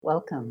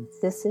Welcome.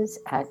 This is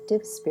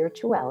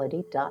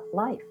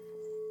ActiveSpirituality.life.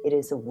 It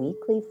is a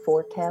weekly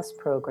forecast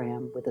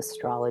program with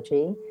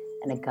astrology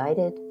and a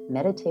guided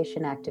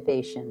meditation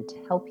activation to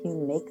help you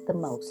make the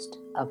most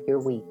of your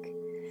week.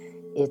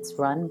 It's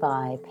run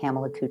by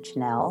Pamela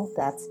Cuccinell,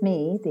 that's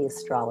me, the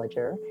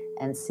astrologer,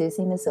 and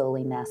Susie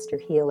Mazzoli, Master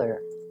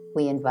Healer.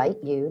 We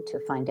invite you to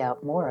find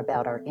out more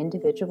about our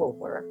individual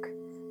work.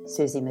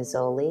 Susie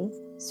Mazzoli,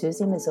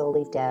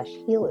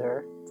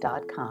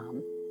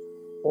 susiemazzoli-healer.com,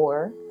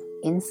 or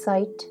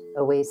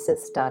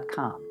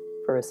insightoasis.com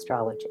for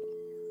astrology.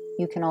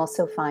 You can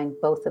also find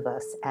both of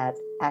us at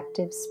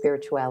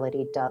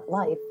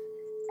activespirituality.life,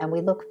 and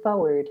we look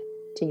forward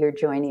to your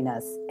joining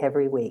us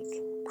every week.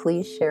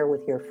 Please share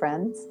with your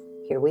friends.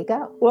 Here we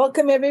go.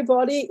 Welcome,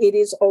 everybody. It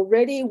is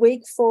already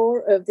week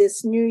 4 of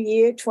this new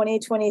year,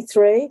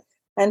 2023.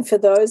 And for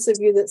those of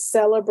you that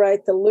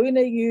celebrate the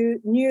Lunar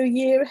New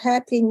Year,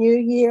 Happy New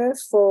Year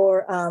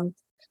for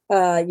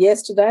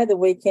yesterday, the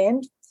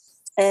weekend.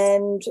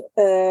 And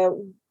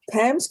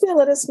Pam's going to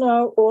let us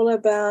know all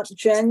about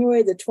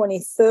January the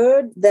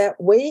 23rd,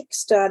 that week,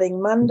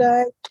 starting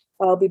Monday.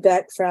 I'll be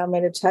back for our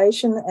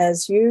meditation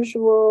as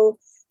usual.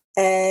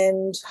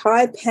 And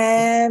hi,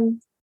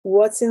 Pam.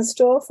 What's in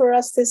store for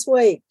us this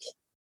week?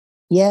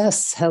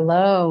 Yes,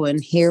 hello.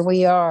 And here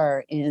we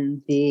are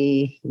in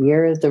the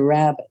year of the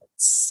rabbit.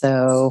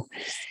 So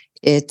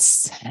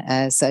it's,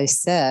 as I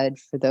said,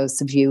 for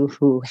those of you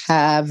who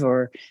have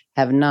or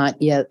have not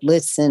yet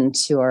listened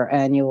to our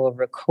annual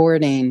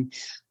recording,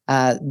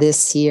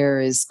 this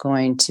year is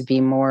going to be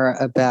more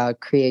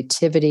about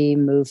creativity,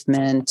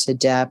 movement,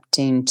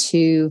 adapting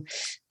to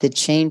the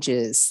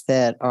changes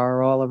that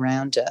are all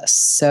around us.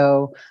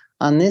 So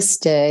on this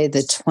day, the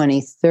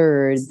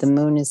 23rd, the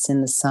moon is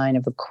in the sign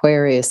of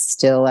Aquarius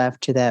still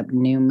after that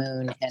new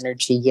moon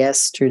energy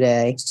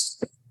yesterday.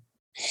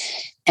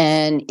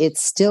 And it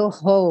still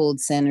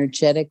holds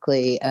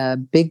energetically a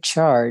big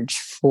charge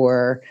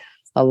for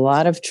a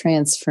lot of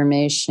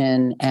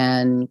transformation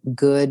and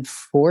good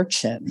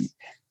fortune.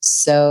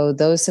 So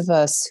those of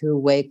us who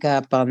wake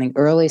up on the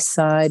early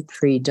side,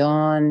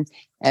 pre-dawn,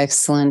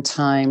 excellent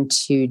time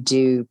to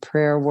do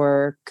prayer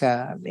work,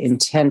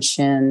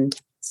 intention,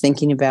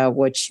 thinking about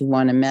what you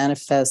want to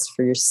manifest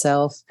for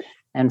yourself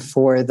and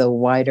for the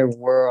wider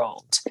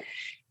world.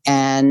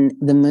 And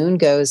the moon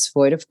goes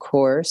void of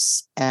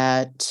course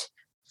at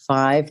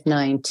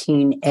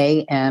 5:19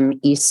 a.m.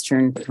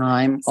 Eastern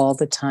time. All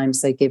the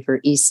times I give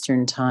her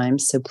Eastern time,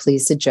 so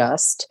please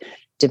adjust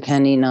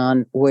depending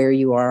on where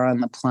you are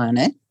on the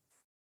planet.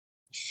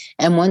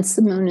 And once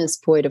the moon is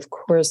void, of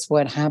course,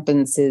 what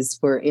happens is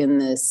we're in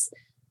this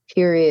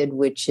period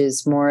which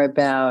is more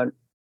about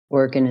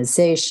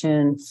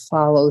organization,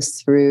 follow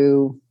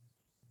through,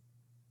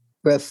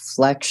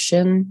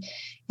 reflection.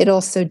 It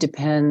also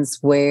depends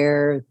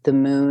where the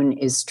moon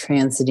is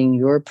transiting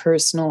your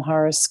personal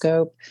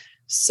horoscope.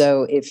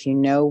 So if you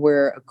know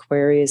where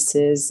Aquarius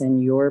is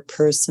in your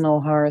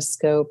personal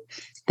horoscope,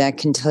 that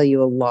can tell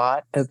you a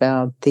lot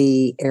about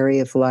the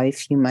area of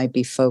life you might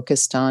be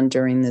focused on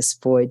during this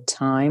void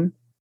time.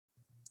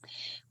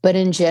 But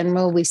in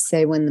general, we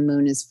say when the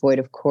moon is void,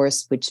 of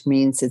course, which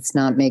means it's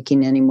not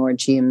making any more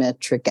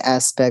geometric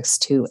aspects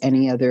to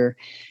any other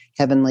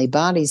heavenly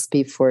bodies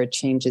before it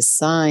changes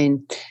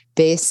sign.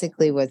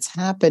 Basically, what's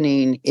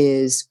happening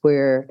is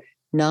we're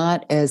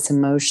not as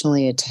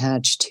emotionally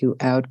attached to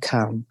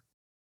outcome.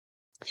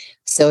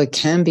 So it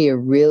can be a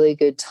really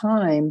good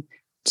time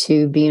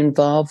to be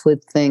involved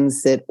with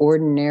things that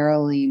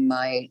ordinarily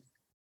might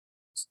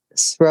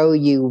throw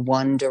you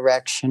one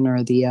direction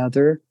or the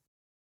other.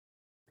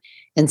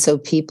 And so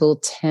people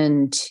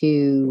tend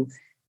to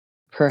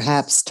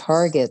perhaps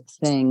target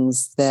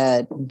things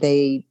that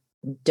they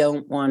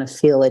don't want to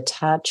feel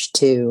attached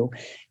to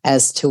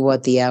as to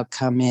what the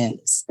outcome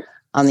is.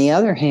 On the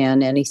other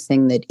hand,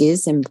 anything that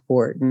is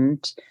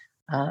important,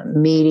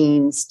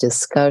 meetings,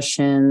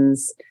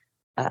 discussions,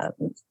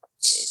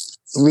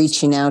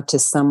 reaching out to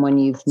someone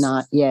you've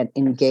not yet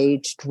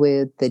engaged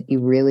with that you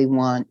really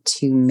want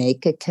to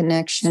make a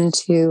connection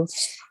to,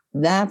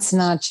 that's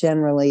not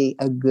generally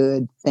a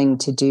good thing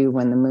to do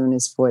when the moon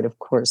is void, of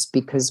course,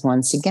 because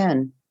once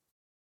again,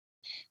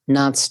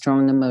 not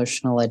strong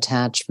emotional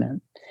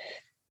attachment.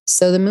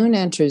 So the moon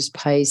enters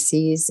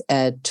Pisces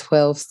at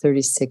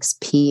 12:36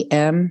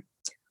 p.m.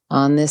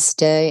 on this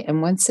day.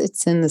 And once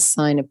it's in the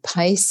sign of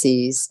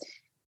Pisces,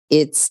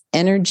 it's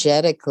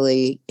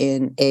energetically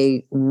in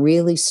a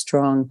really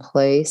strong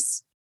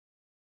place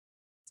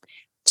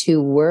to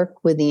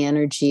work with the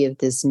energy of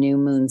this new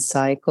moon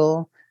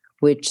cycle,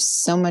 which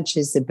so much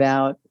is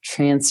about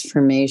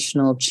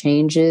transformational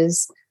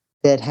changes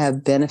that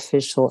have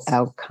beneficial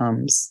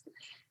outcomes.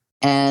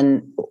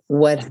 And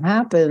what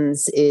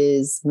happens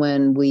is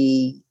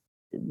the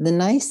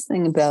nice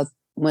thing about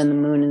when the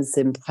moon is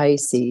in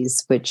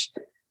Pisces, which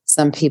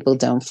some people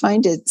don't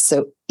find it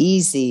so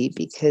easy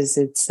because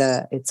it's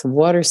a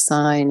water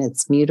sign,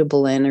 it's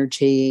mutable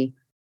energy,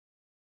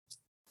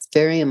 it's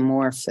very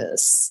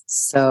amorphous.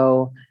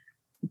 So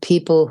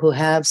people who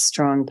have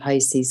strong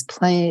Pisces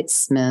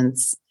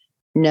placements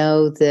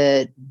know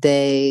that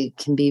they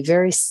can be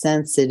very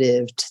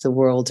sensitive to the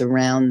world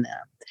around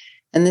them.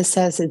 And this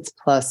has its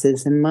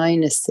pluses and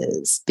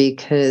minuses,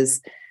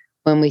 because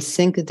when we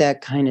think of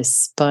that kind of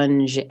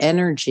sponge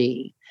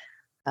energy,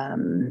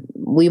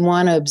 we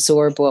want to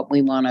absorb what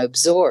we want to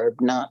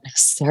absorb, not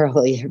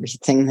necessarily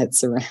everything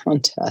that's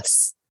around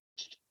us.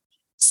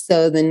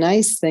 So the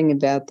nice thing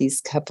about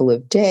these couple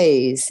of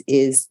days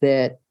is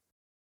that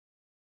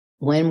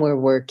when we're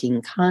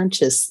working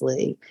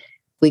consciously,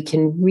 we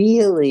can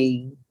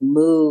really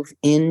move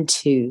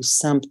into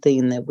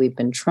something that we've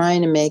been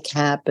trying to make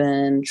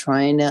happen,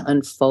 trying to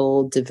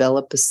unfold,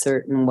 develop a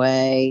certain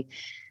way.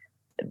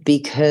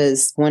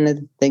 Because one of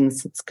the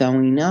things that's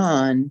going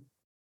on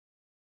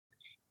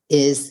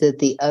is that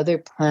the other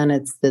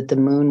planets that the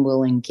moon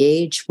will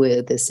engage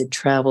with as it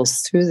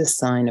travels through the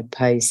sign of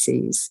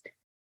Pisces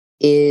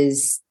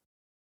is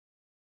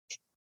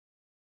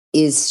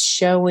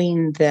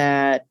showing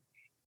that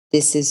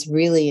this is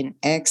really an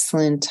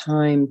excellent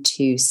time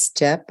to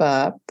step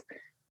up,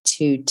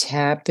 to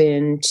tap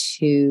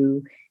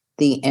into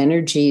the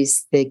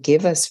energies that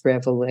give us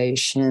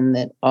revelation,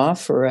 that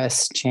offer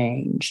us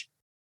change.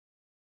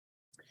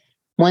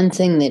 One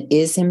thing that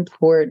is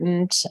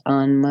important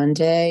on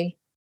Monday,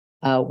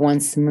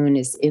 once the moon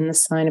is in the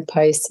sign of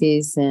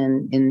Pisces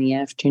and in the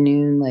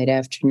afternoon, late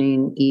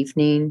afternoon,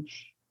 evening,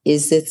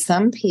 is that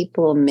some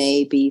people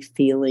may be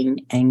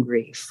feeling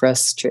angry,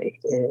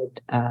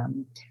 frustrated,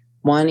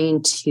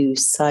 wanting to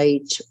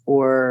cite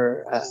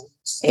or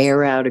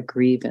air out a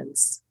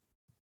grievance.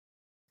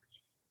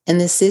 And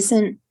this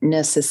isn't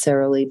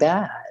necessarily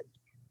bad.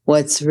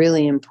 What's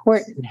really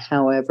important,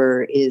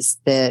 however, is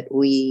that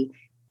we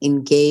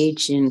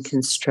engage in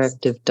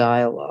constructive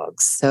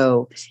dialogue.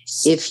 So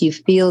if you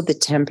feel the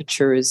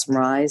temperature is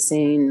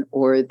rising,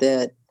 or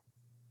that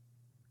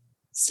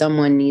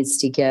someone needs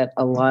to get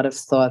a lot of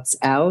thoughts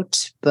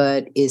out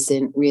but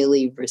isn't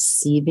really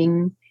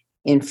receiving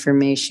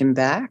information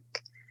back,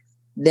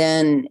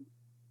 then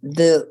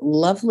the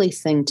lovely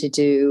thing to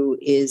do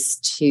is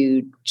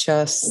to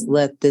just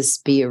let this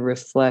be a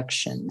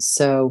reflection.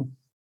 So,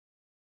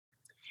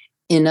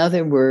 in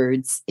other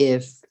words,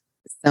 if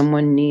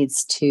someone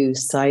needs to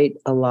cite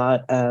a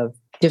lot of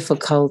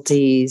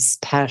difficulties,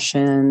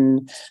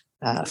 passion,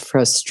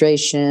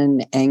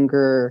 frustration,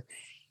 anger,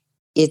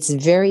 it's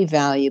very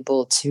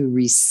valuable to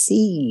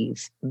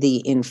receive the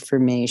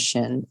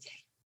information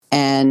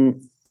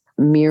and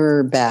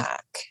mirror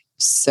back.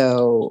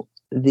 So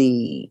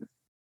the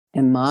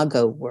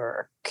imago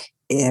work,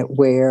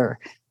 where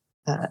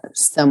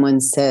someone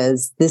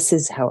says, this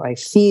is how I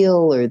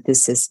feel, or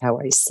this is how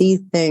I see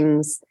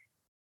things,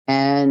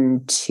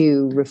 and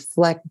to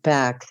reflect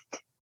back,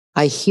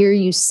 I hear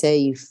you say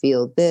you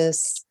feel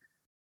this,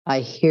 I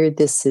hear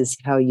this is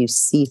how you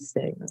see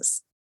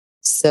things,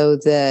 so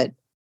that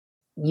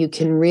you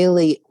can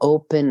really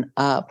open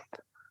up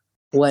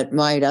what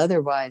might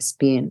otherwise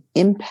be an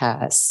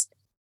impasse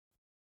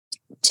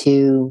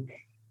to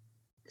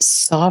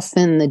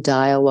soften the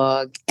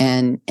dialogue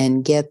and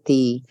get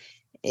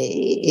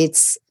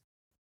it's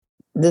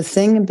the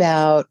thing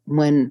about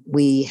when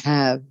we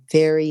have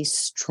very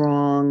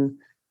strong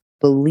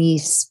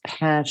beliefs,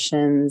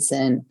 passions,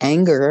 and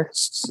anger,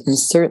 and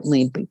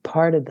certainly be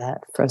part of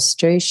that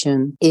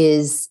frustration,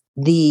 is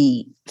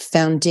the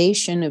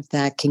foundation of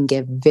that can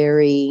get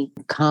very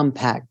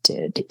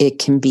compacted. It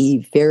can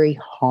be very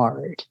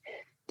hard.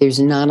 There's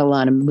not a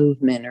lot of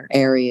movement or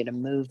area to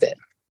move it.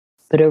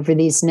 But over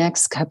these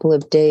next couple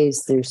of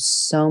days, there's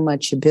so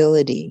much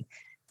ability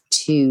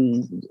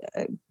to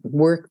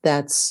work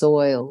that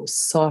soil,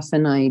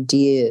 soften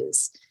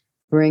ideas,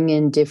 bring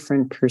in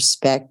different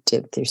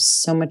perspective. There's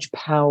so much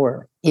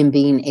power in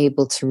being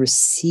able to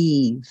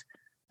receive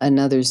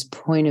another's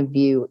point of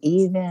view,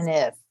 even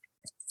if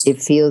it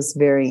feels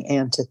very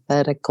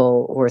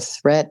antithetical or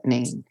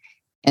threatening,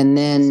 and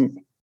then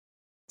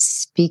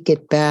speak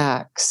it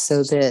back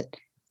so that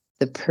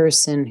the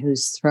person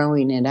who's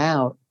throwing it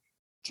out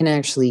can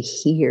actually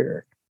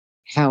hear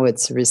how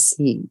it's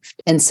received.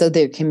 And so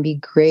there can be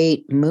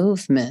great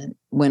movement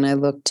when I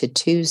look to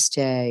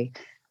Tuesday,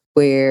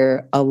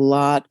 where a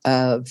lot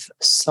of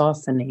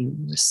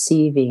softening,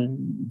 receiving,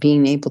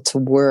 being able to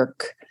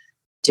work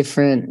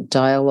different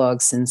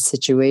dialogues and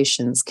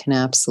situations can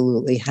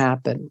absolutely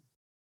happen.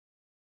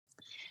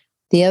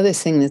 The other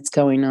thing that's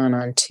going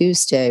on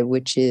Tuesday,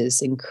 which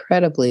is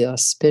incredibly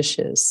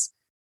auspicious,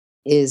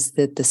 is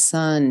that the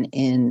sun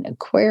in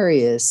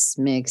Aquarius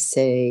makes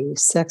a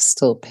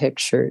sextile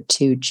picture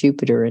to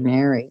Jupiter in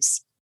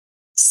Aries.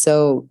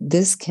 So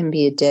this can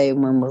be a day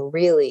when we're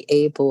really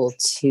able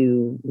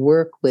to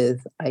work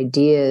with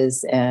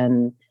ideas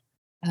and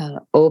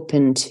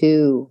open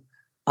to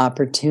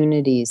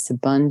opportunities,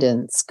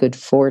 abundance, good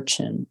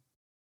fortune.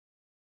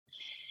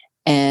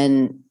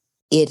 And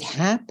it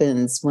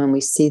happens when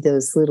we see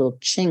those little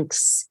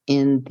chinks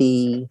in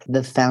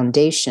the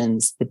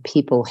foundations that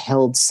people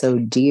held so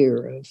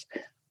dear of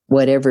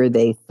whatever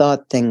they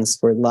thought things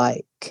were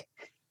like.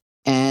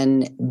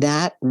 And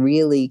that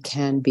really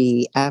can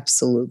be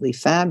absolutely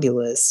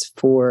fabulous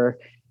for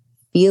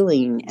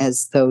feeling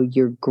as though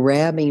you're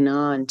grabbing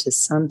on to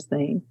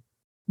something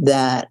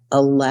that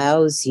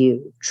allows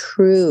you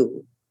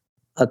true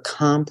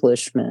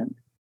accomplishment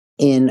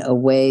in a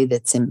way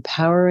that's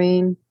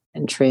empowering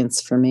and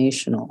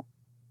transformational.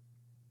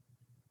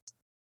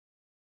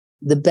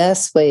 The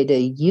best way to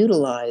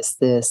utilize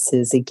this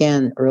is,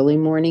 again, early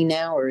morning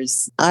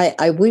hours.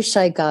 I wish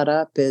I got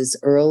up as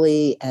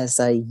early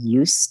as I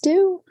used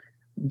to,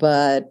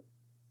 but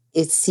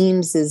it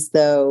seems as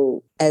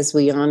though as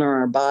we honor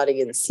our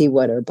body and see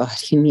what our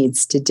body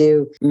needs to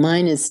do,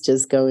 mine is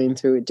just going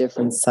through a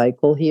different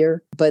cycle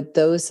here. But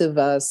those of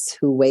us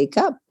who wake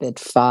up at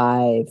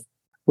 5,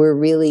 we're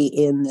really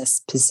in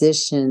this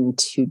position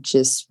to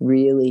just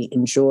really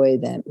enjoy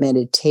that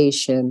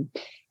meditation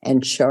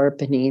and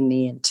sharpening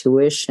the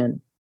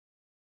intuition.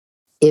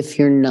 If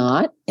you're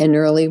not an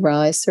early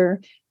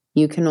riser,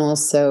 you can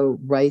also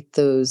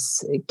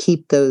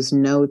keep those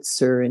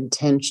notes or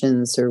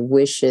intentions or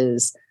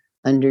wishes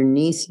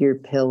underneath your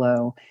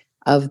pillow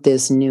of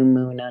this new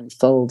moon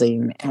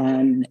unfolding.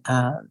 And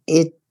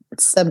it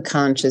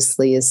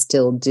subconsciously is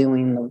still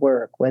doing the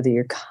work, whether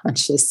you're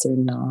conscious or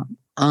not.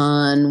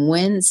 On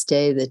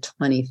Wednesday, the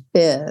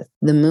 25th,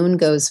 the moon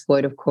goes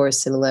void, of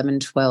course, at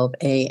 11:12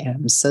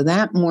 a.m. So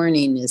that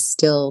morning is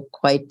still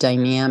quite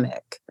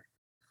dynamic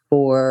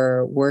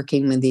for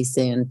working with these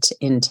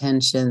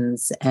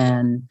intentions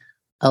and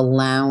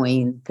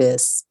allowing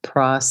this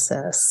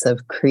process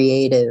of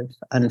creative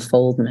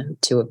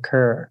unfoldment to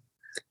occur.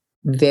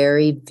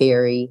 Very,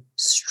 very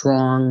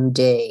strong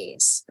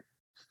days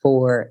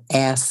for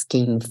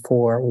asking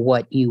for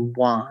what you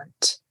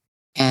want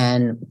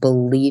and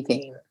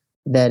believing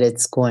that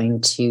it's going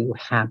to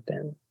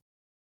happen.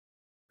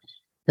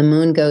 The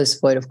moon goes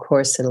void, of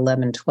course, at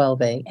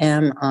 11:12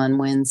 a.m. on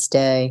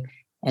Wednesday,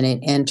 and it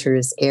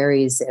enters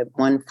Aries at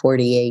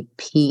 1:48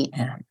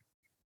 p.m.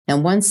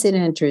 And once it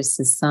enters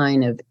the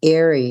sign of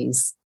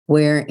Aries,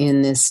 we're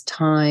in this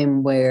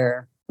time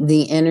where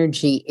the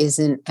energy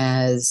isn't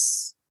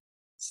as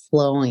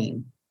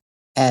flowing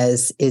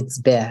as it's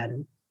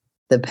been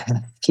the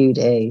past few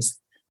days.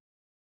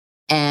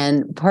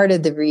 And part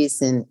of the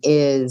reason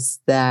is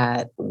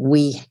that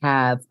we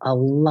have a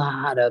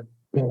lot of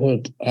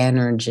big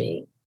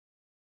energy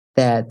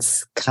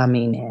that's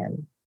coming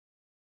in.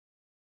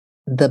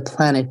 The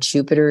planet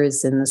Jupiter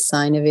is in the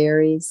sign of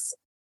Aries.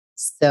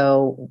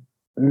 So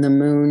the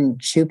moon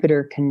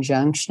Jupiter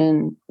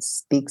conjunction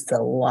speaks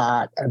a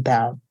lot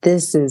about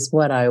this is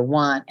what I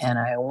want and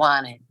I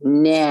want it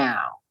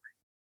now.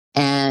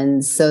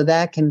 And so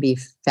that can be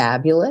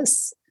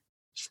fabulous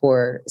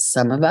for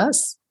some of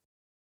us.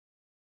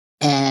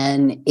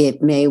 And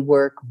it may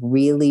work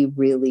really,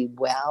 really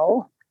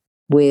well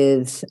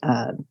with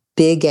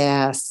big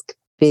ask,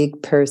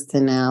 big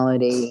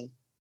personality,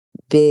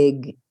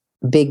 big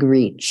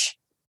reach.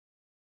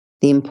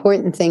 The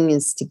important thing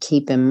is to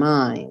keep in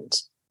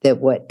mind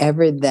that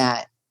whatever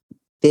that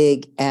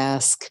big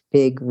ask,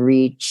 big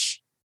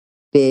reach,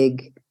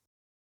 big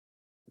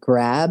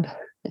grab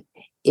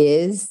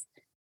is,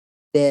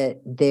 that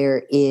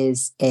there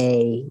is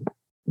a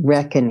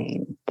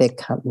reckoning that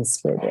comes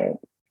with it.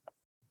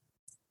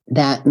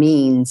 That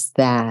means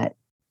that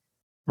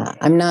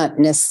I'm not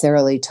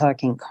necessarily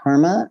talking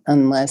karma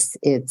unless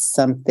it's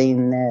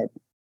something that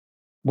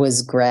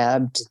was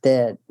grabbed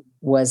that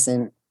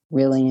wasn't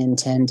really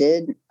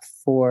intended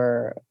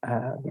for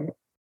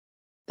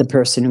the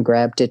person who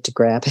grabbed it to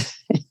grab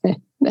it.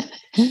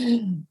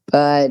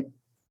 But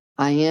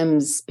I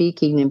am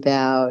speaking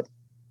about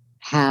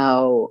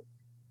how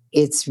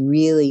it's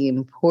really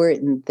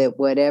important that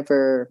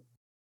whatever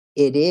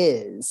it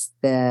is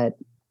that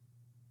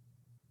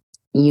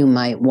you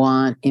might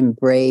want,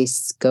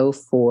 embrace, go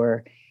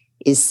for,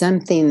 is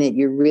something that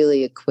you're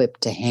really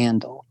equipped to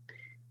handle.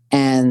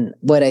 And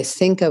what I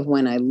think of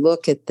when I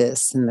look at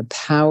this and the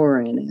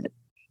power in it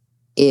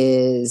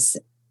is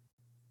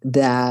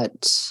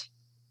that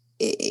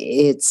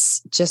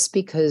it's just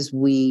because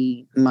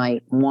we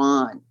might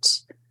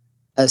want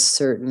a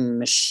certain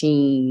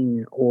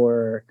machine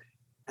or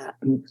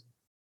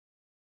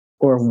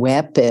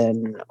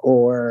weapon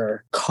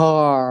or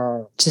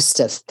car, just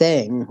a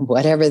thing,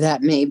 whatever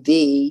that may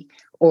be,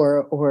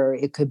 or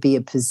it could be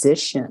a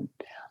position.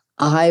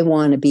 I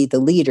want to be the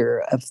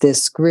leader of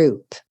this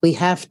group. We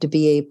have to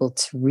be able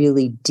to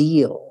really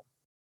deal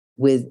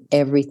with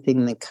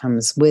everything that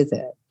comes with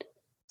it.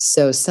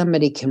 So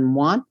somebody can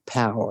want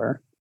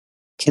power,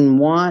 can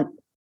want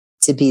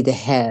to be the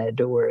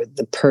head or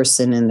the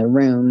person in the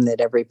room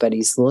that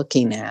everybody's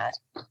looking at,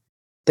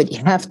 but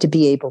you have to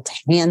be able to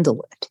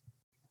handle it.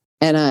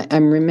 And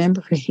I'm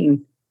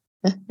remembering,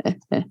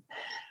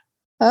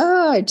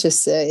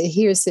 here's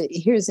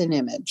an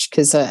image,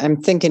 because I'm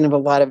thinking of a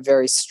lot of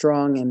very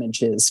strong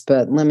images,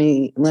 but let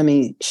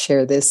me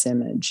share this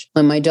image.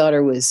 When my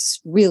daughter was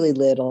really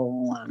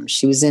little,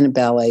 she was in a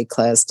ballet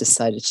class,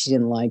 decided she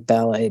didn't like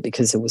ballet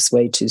because it was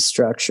way too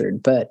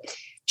structured, but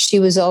she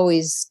was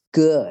always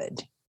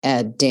good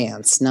at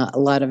dance, not a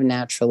lot of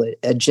natural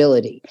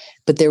agility.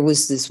 But there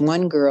was this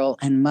one girl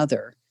and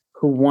mother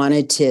who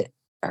wanted to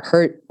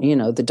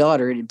the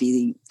daughter to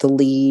be the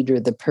lead or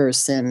the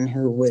person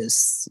who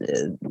was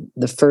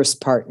the first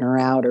partner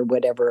out or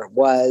whatever it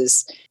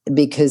was,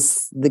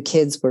 because the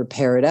kids were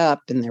paired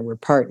up and there were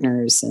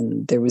partners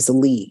and there was a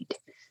lead.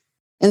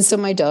 And so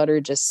my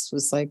daughter just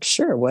was like,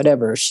 sure,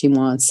 whatever, she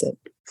wants it.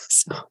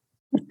 So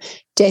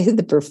day of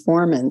the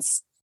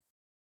performance,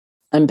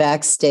 I'm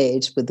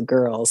backstage with the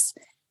girls,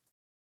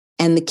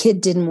 and the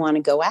kid didn't want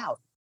to go out.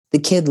 The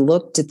kid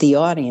looked at the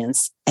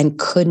audience and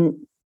couldn't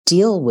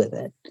deal with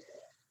it.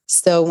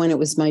 So when it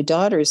was my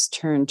daughter's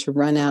turn to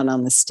run out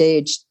on the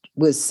stage,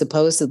 was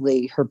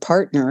supposedly her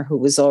partner who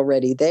was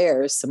already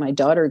there. So my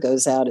daughter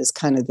goes out as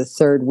kind of the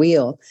third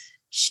wheel.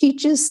 She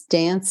just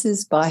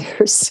dances by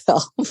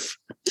herself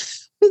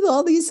with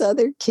all these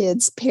other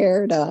kids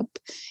paired up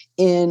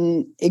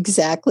in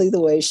exactly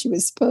the way she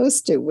was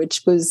supposed to,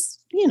 which was,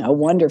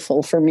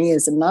 wonderful for me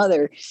as a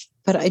mother.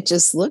 But I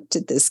just looked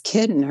at this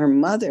kid and her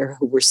mother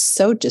who were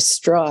so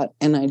distraught.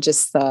 And I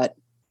just thought,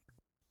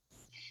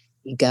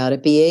 you got to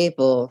be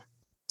able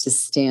to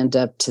stand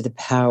up to the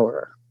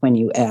power when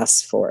you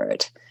ask for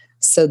it.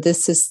 So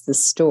this is the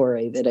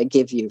story that I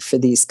give you for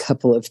these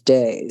couple of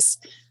days.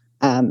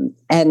 And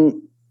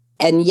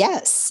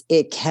yes,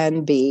 it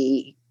can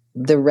be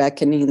the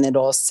reckoning that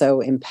also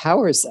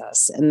empowers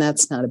us. And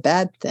that's not a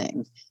bad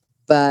thing.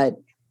 But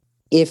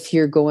if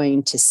you're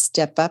going to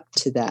step up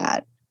to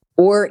that,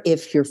 or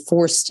if you're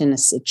forced in a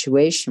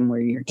situation where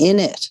you're in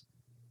it,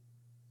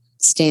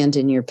 stand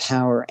in your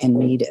power and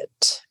meet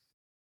it.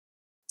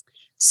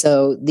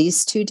 So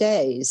these 2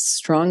 days,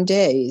 strong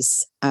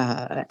days,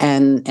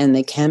 and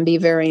they can be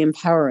very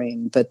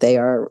empowering, but they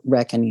are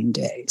reckoning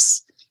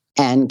days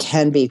and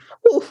can be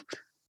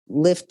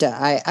lift.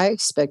 I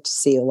expect to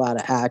see a lot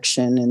of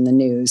action in the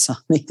news on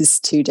these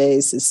 2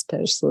 days,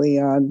 especially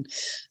on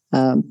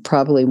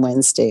probably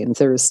Wednesday and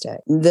Thursday.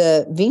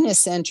 The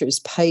Venus enters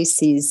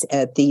Pisces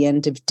at the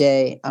end of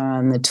day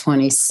on the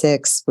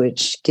 26th,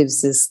 which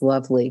gives this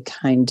lovely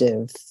kind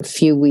of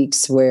few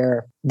weeks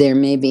where there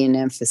may be an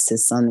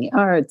emphasis on the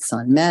arts,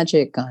 on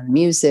magic, on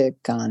music,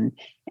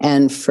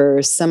 and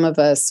for some of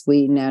us,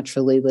 we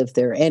naturally live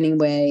there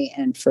anyway.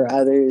 And for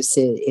others,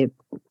 it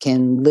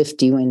can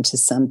lift you into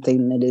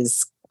something that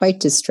is quite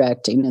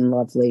distracting and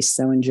lovely.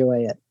 So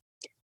enjoy it.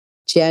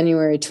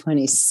 January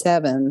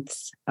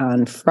 27th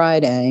on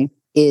Friday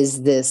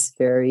is this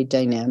very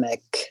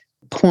dynamic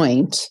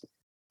point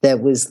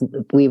that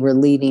we were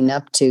leading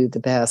up to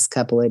the past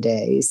couple of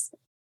days.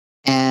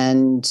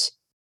 And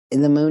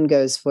the moon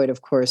goes void,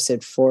 of course, at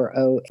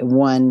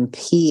 4:01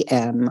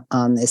 p.m.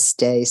 on this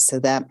day. So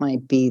that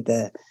might be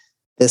the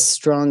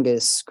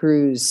strongest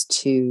screws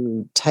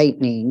to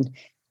tightening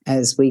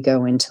as we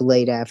go into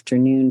late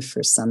afternoon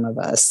for some of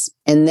us.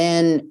 And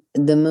then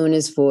the moon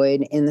is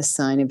void in the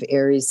sign of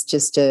Aries,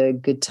 just a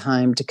good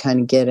time to kind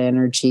of get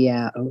energy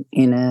out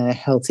in a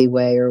healthy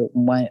way, or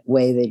one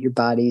way that your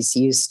body's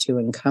used to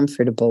and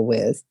comfortable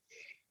with.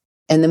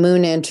 And the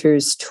moon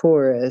enters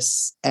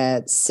Taurus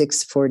at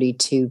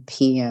 6:42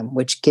 p.m.,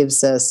 which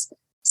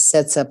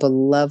sets up a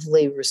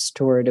lovely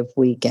restorative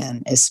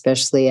weekend,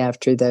 especially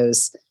after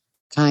those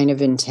kind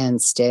of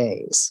intense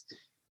days.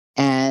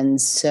 And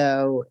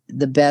so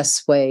the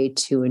best way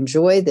to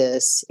enjoy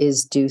this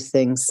is do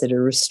things that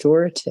are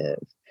restorative.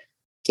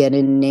 Get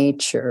in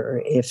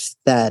nature if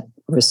that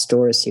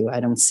restores you. I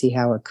don't see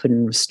how it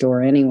couldn't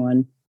restore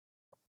anyone.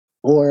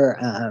 Or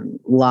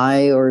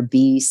lie or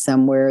be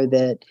somewhere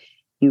that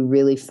you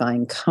really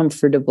find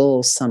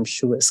comfortable,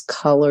 sumptuous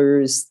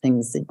colors,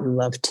 things that you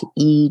love to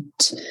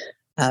eat,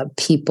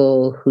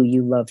 people who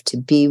you love to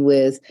be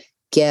with.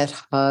 Get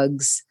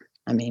hugs.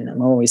 I mean,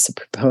 I'm always a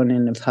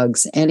proponent of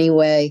hugs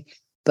anyway,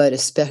 but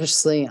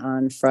especially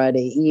on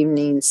Friday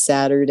evening,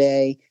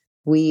 Saturday,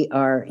 we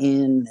are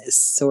in this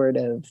sort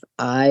of,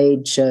 I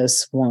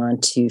just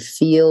want to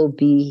feel,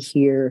 be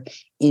here,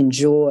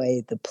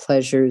 enjoy the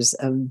pleasures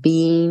of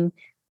being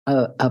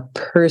a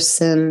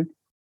person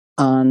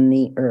on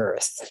the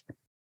earth.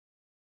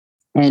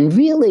 And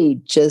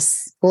really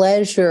just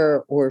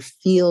pleasure or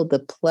feel the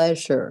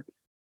pleasure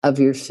of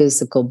your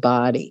physical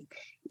body,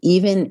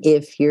 even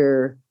if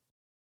you're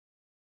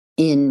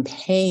in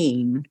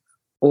pain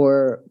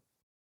or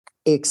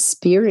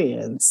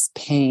experience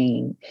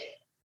pain.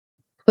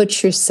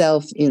 Put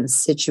yourself in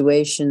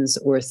situations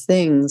or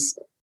things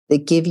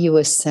that give you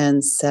a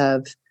sense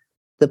of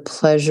the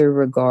pleasure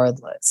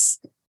regardless.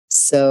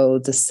 So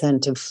the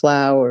scent of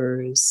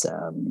flowers,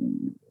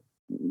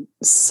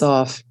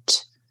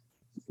 soft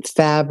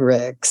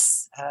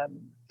fabrics,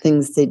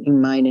 things that you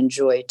might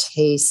enjoy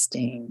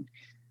tasting,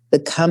 the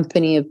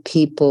company of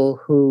people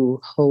who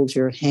hold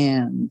your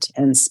hand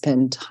and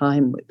spend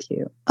time with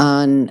you.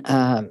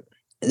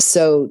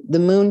 So the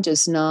moon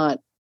does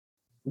not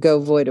go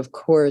void, of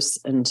course,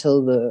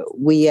 until the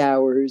wee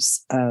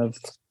hours of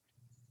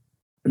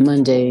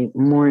Monday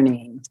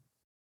morning.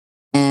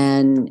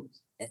 And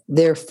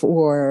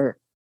therefore,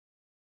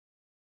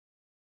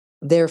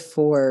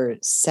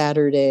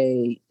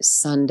 Saturday,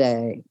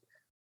 Sunday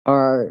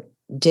are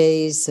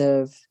days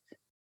of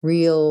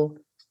real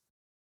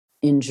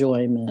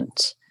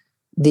enjoyment.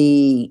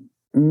 The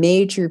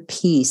major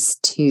piece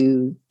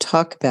to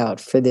talk about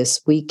for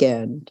this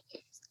weekend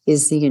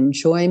is the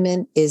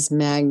enjoyment is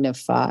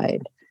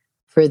magnified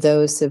for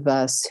those of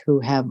us who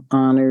have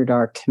honored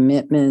our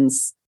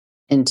commitments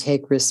and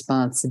take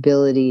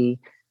responsibility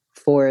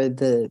for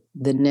the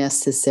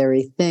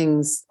necessary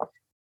things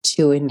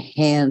to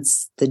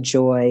enhance the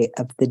joy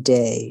of the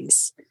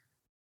days.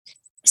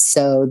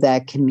 So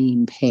that can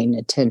mean paying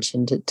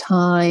attention to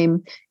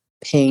time,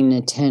 paying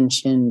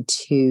attention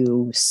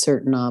to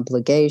certain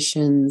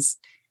obligations,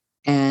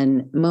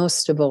 and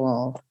most of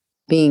all,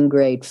 being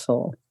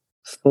grateful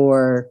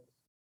for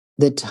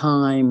the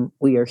time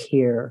we are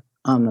here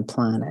on the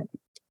planet.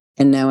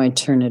 And now I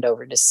turn it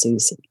over to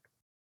Susie.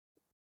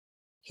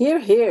 Here,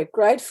 here.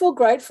 Grateful,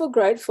 grateful,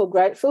 grateful,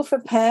 grateful for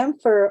Pam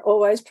for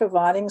always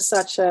providing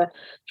such a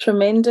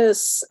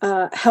tremendous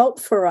help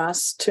for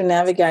us to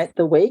navigate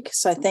the week.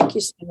 So thank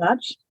you so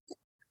much.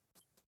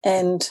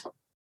 And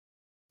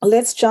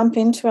let's jump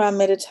into our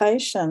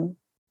meditation.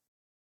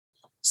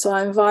 So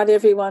I invite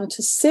everyone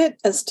to sit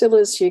as still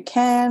as you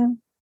can.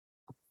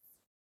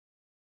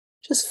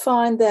 Just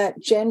find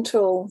that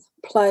gentle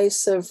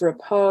place of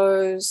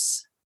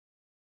repose.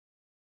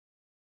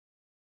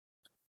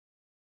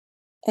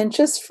 And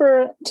just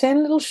for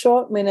 10 little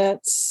short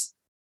minutes,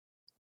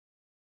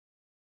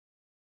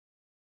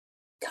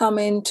 come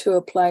into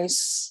a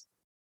place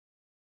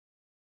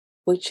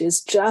which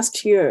is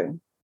just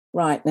you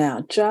right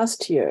now,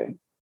 just you.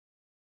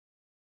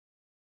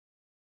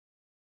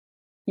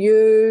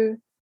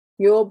 You,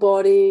 your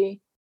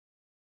body,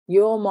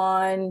 your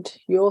mind,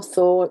 your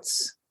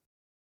thoughts,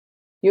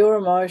 your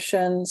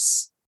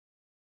emotions.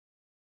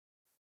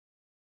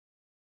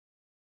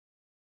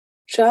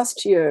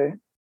 Just you.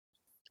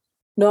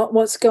 Not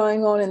what's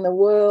going on in the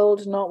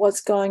world, not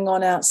what's going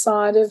on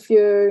outside of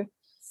you,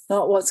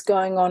 not what's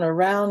going on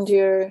around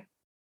you.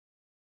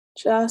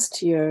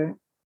 Just you.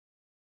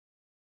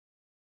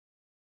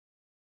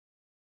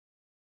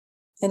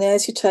 And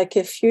as you take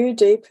a few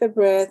deeper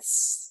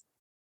breaths,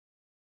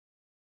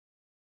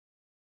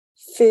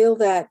 feel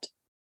that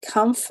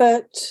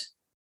comfort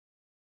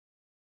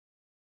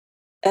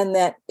and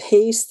that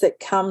peace that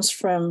comes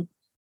from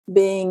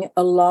being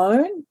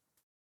alone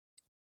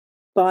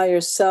by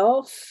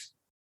yourself,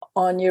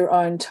 on your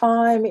own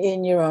time,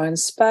 in your own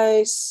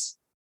space.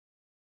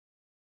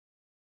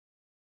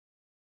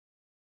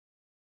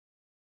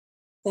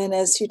 And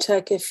as you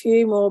take a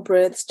few more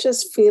breaths,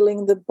 just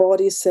feeling the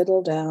body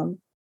settle down.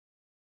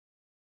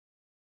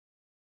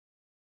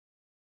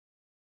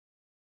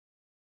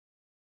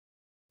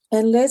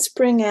 And let's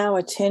bring our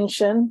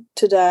attention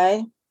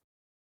today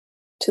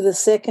to the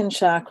second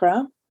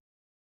chakra,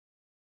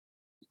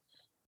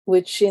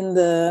 which in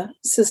the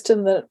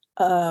system that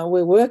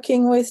we're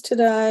working with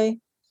today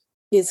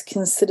is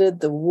considered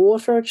the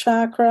water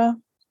chakra.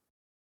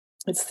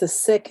 It's the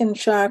second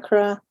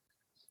chakra,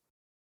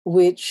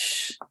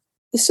 which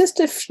is just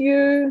a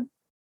few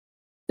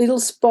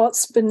little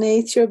spots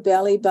beneath your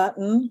belly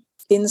button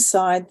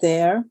inside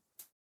there.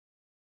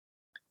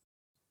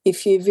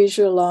 If you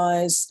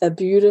visualize a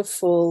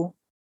beautiful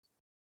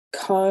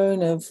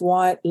cone of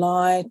white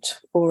light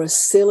or a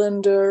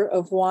cylinder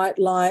of white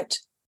light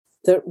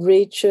that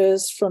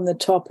reaches from the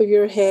top of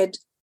your head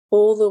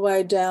all the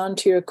way down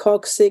to your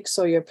coccyx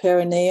or your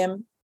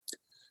perineum.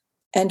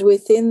 And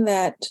within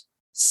that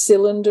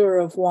cylinder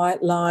of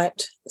white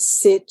light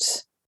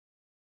sit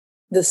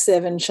the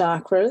 7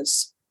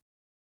 chakras.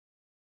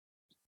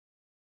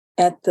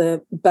 At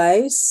the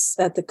base,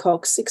 at the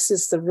coccyx,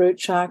 is the root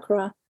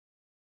chakra.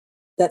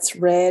 That's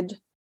red.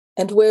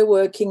 And we're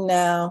working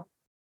now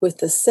with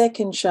the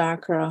second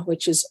chakra,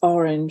 which is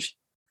orange,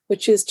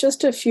 which is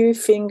just a few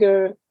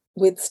finger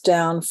widths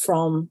down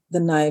from the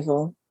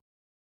navel.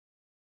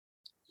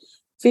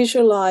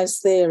 Visualize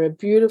there a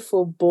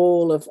beautiful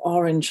ball of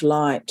orange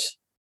light,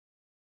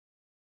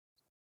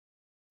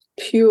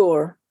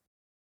 pure,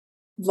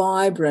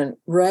 vibrant,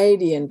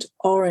 radiant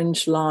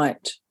orange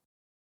light.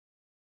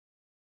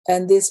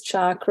 And this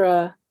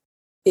chakra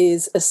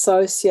is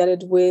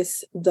associated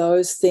with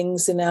those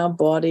things in our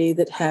body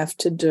that have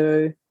to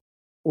do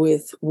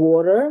with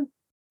water,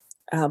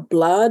 our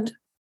blood,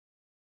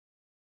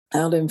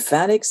 our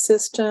lymphatic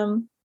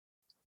system.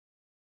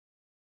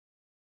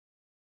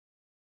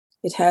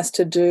 It has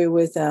to do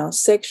with our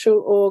sexual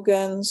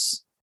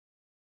organs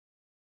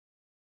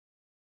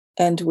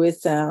and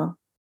with our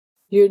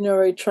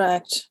urinary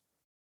tract.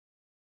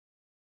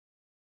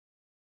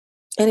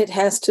 And it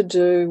has to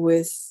do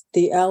with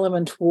the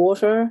element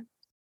water,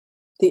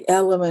 the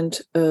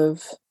element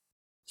of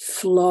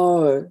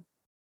flow,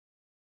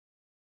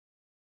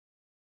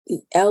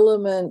 the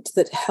element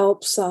that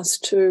helps us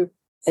to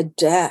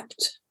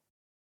adapt.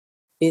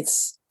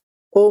 It's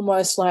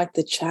almost like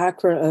the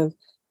chakra of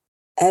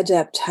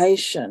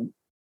adaptation.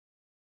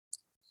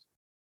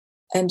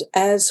 And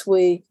as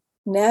we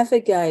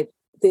navigate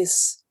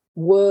this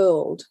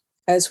world,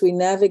 as we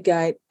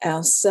navigate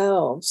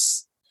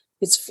ourselves,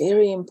 it's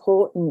very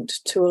important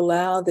to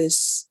allow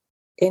this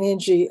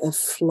energy of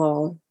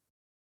flow.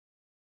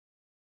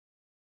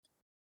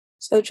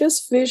 So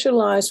just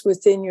visualize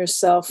within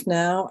yourself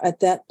now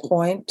at that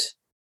point,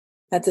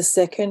 at the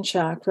second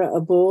chakra,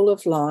 a ball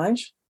of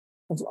light,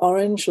 of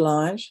orange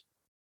light,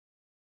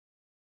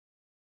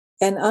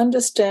 and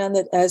understand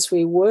that as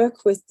we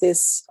work with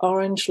this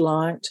orange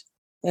light,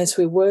 as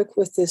we work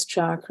with this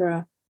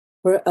chakra,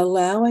 we're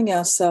allowing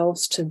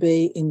ourselves to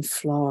be in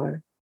flow.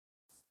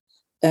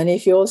 And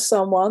if you're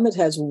someone that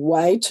has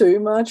way too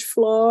much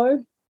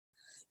flow,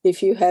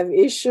 if you have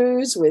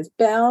issues with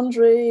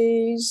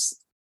boundaries,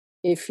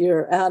 if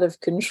you're out of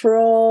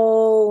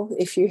control,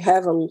 if you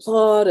have a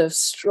lot of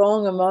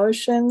strong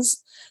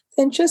emotions,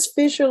 then just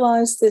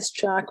visualize this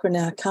chakra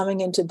now coming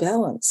into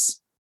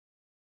balance.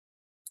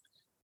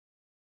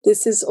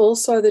 This is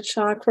also the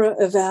chakra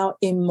of our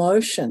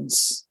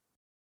emotions,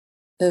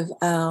 of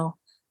our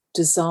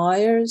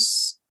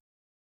desires.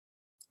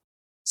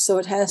 So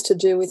it has to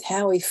do with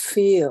how we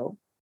feel.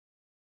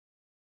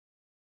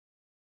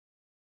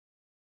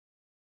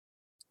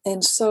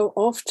 And so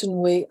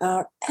often we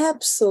are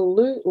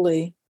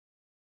absolutely,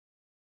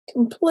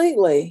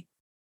 completely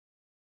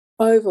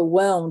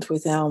overwhelmed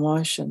with our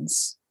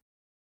emotions.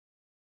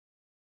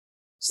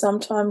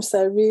 Sometimes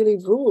they really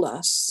rule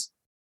us.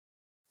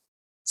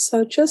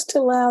 So just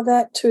allow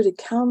that to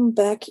come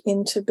back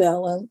into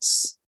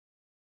balance.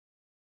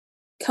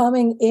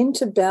 Coming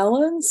into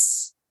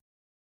balance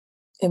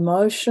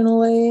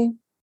emotionally,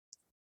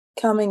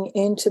 coming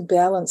into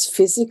balance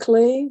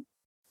physically.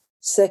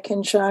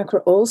 Second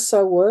chakra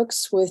also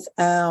works with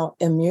our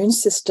immune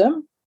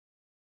system.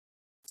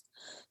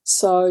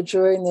 So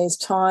during these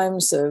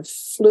times of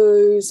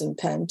flus and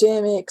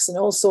pandemics and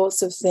all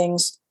sorts of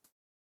things,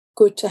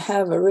 good to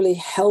have a really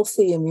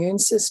healthy immune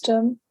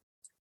system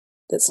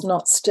that's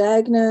not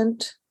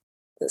stagnant,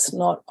 that's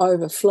not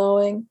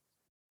overflowing,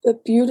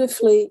 but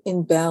beautifully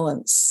in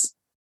balance.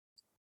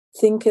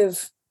 Think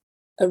of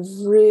a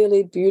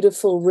really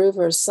beautiful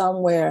river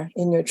somewhere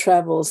in your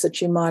travels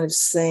that you might have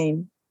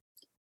seen,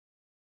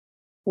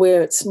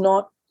 where it's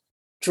not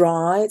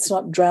dry, it's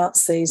not drought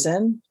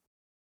season,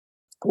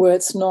 where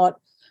it's not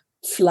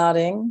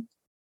flooding,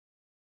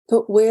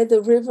 but where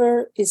the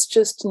river is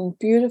just in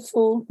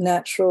beautiful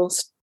natural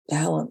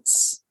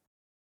balance.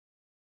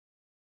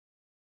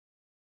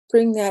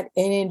 Bring that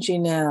energy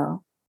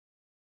now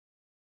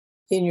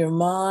in your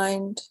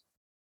mind,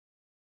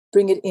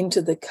 bring it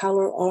into the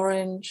color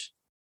orange,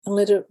 and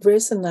let it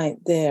resonate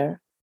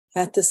there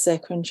at the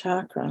second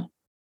chakra.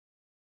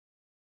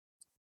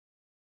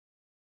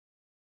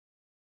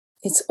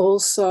 It's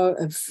also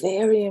a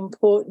very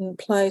important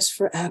place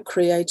for our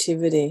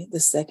creativity, the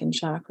second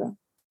chakra.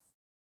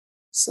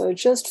 So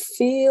just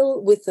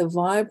feel with the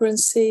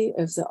vibrancy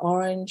of the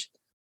orange,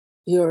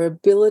 your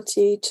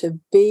ability to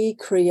be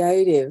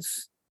creative,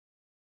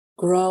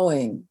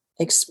 growing,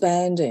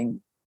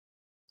 expanding,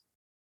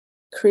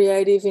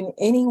 creative in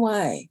any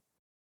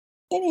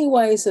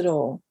ways at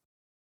all,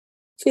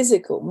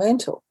 physical,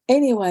 mental,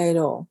 any way at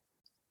all.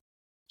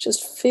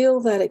 Just feel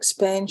that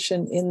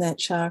expansion in that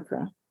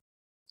chakra.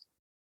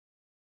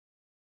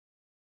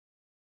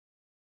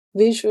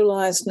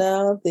 Visualize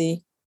now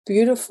the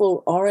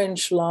beautiful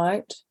orange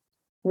light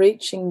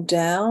reaching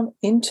down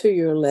into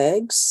your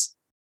legs,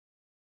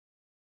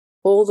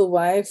 all the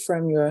way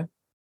from your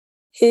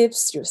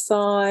hips, your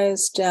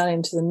thighs, down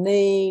into the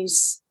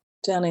knees,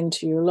 down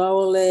into your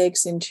lower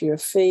legs, into your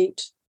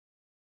feet.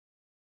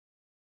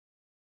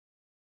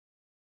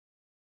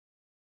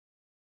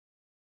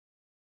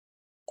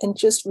 And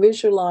just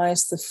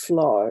visualize the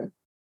flow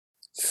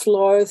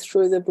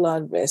through the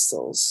blood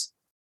vessels,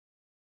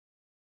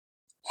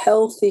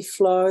 healthy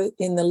flow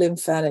in the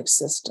lymphatic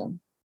system.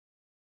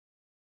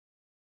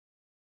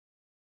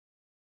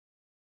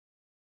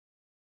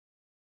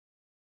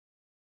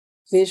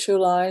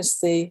 Visualize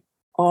the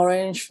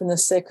orange from the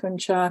second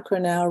chakra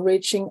now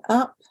reaching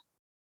up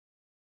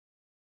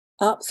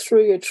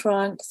through your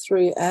trunk,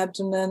 through your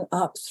abdomen,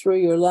 up through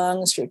your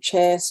lungs, your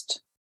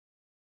chest,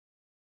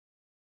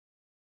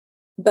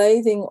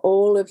 bathing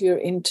all of your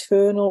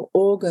internal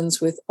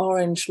organs with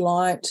orange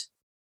light,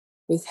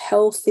 with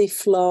healthy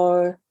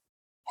flow,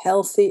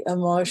 healthy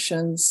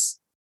emotions,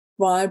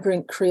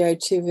 vibrant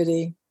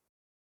creativity.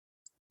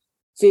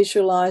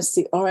 Visualize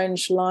the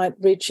orange light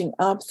reaching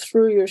up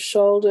through your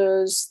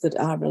shoulders that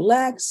are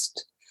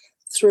relaxed,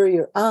 through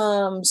your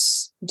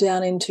arms,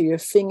 down into your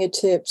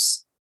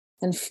fingertips,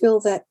 and feel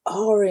that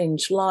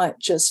orange light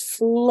just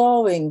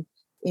flowing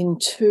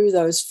into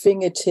those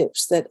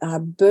fingertips that are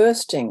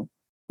bursting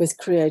with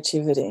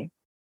creativity.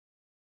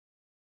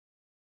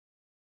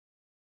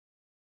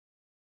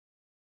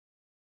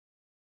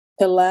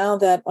 Allow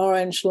that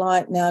orange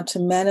light now to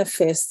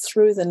manifest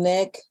through the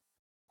neck,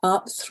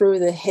 up through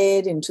the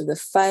head into the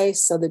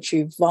face, so that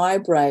you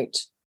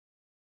vibrate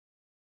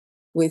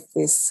with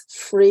this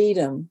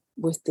freedom,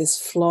 with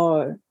this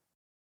flow.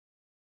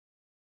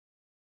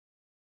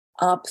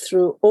 Up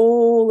through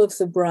all of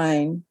the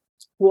brain,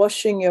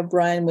 washing your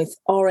brain with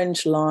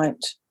orange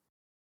light,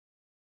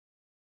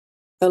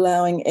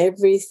 allowing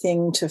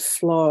everything to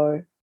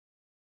flow.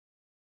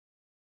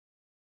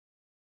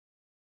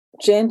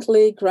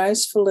 Gently,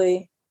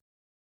 gracefully,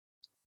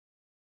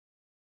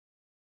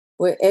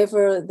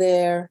 Wherever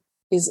there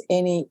is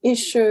any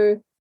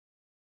issue,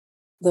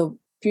 the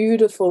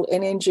beautiful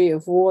energy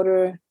of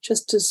water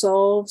just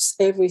dissolves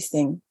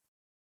everything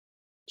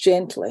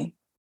gently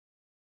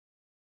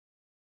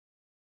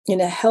in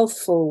a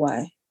healthful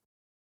way,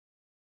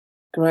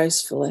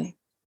 gracefully.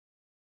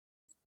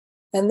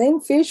 And then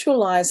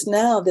visualize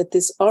now that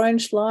this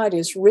orange light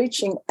is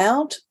reaching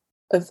out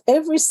of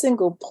every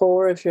single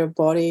pore of your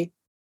body,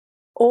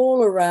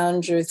 all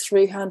around you,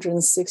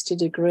 360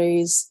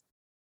 degrees,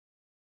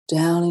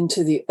 down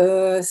into the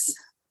earth,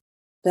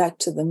 back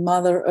to the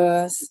Mother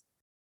Earth,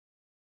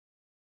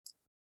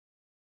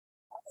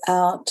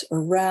 out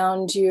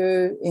around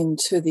you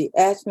into the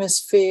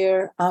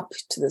atmosphere, up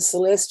to the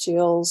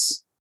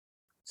celestials.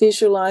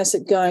 Visualize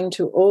it going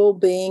to all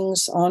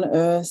beings on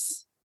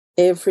earth,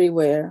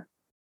 everywhere,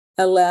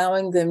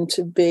 allowing them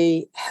to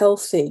be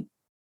healthy,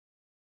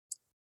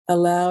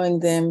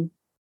 allowing them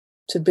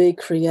to be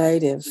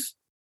creative,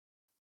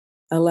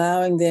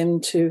 allowing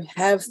them to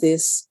have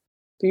this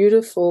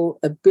beautiful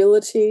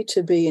ability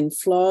to be in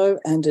flow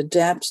and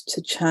adapt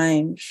to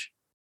change.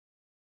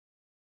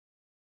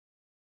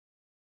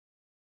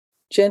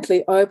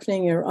 Gently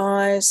opening your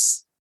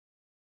eyes,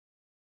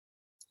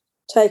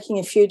 taking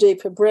a few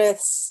deeper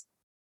breaths.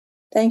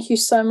 Thank you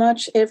so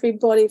much,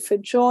 everybody, for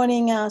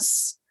joining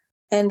us,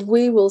 and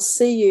we will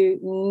see you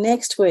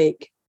next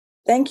week.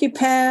 Thank you,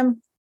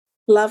 Pam.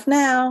 Love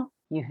now.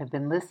 You have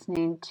been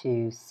listening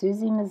to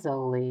Susie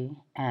Mazzoli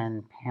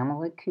and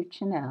Pamela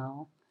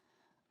Cuccinell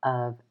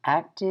of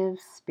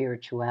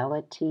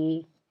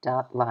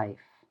ActiveSpirituality.life.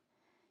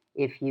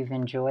 If you've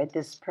enjoyed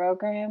this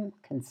program,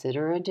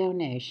 consider a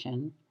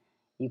donation.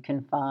 You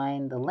can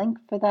find the link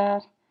for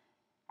that,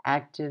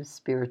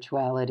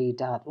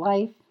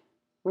 ActiveSpirituality.life.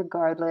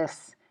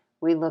 Regardless,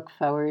 we look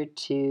forward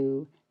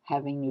to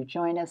having you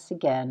join us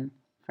again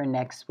for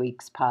next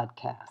week's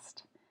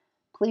podcast.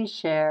 Please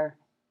share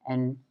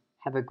and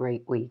have a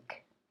great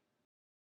week.